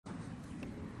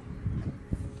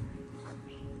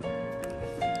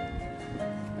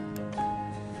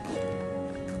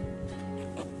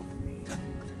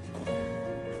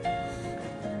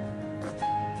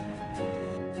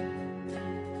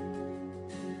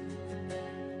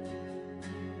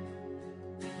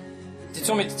They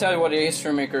told me to tell you what a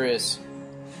history maker is.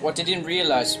 What they didn't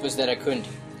realize was that I couldn't.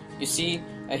 You see,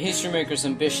 a history maker is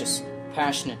ambitious,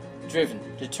 passionate, driven,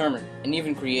 determined, and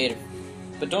even creative.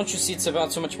 But don't you see it's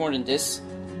about so much more than this?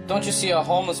 Don't you see a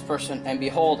homeless person and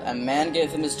behold, a man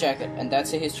gave him his jacket and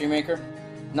that's a history maker?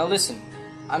 Now listen,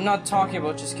 I'm not talking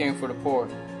about just caring for the poor.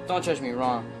 Don't judge me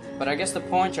wrong, but I guess the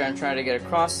point I'm trying to get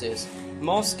across is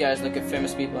most guys look at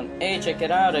famous people and, hey, check it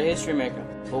out, a history maker.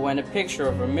 But when a picture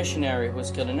of a missionary who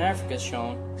was killed in Africa is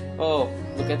shown, oh,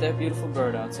 look at that beautiful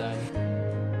bird outside.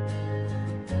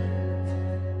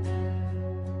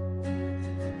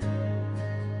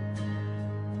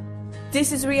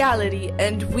 This is reality,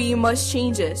 and we must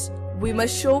change it. We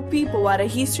must show people what a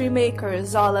history maker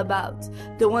is all about.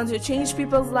 The ones who change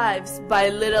people's lives by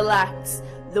little acts.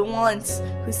 The ones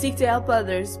who seek to help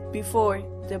others before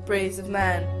the praise of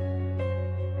man.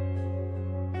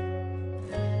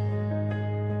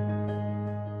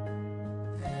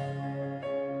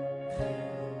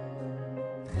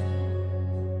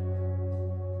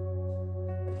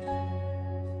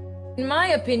 In my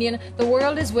opinion, the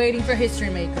world is waiting for history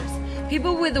makers.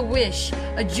 People with a wish,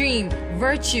 a dream,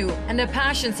 virtue, and a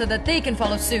passion so that they can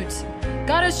follow suit.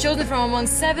 God has chosen from among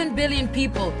 7 billion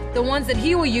people the ones that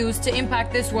He will use to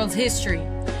impact this world's history.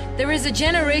 There is a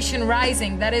generation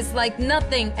rising that is like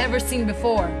nothing ever seen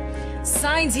before.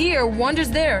 Signs here, wonders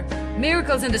there,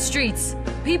 miracles in the streets,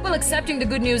 people accepting the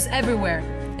good news everywhere.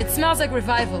 It smells like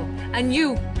revival, and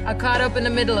you are caught up in the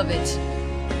middle of it.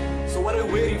 So what are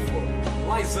you waiting for?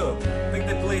 Rise up, take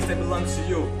the place that belongs to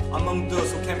you, among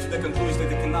those who came to the conclusion that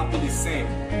they cannot be the same.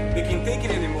 They can't take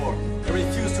it anymore, they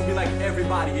refuse to be like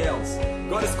everybody else.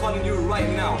 God is calling you right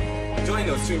now. Join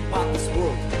us to impact this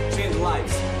world, change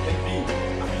lives, and be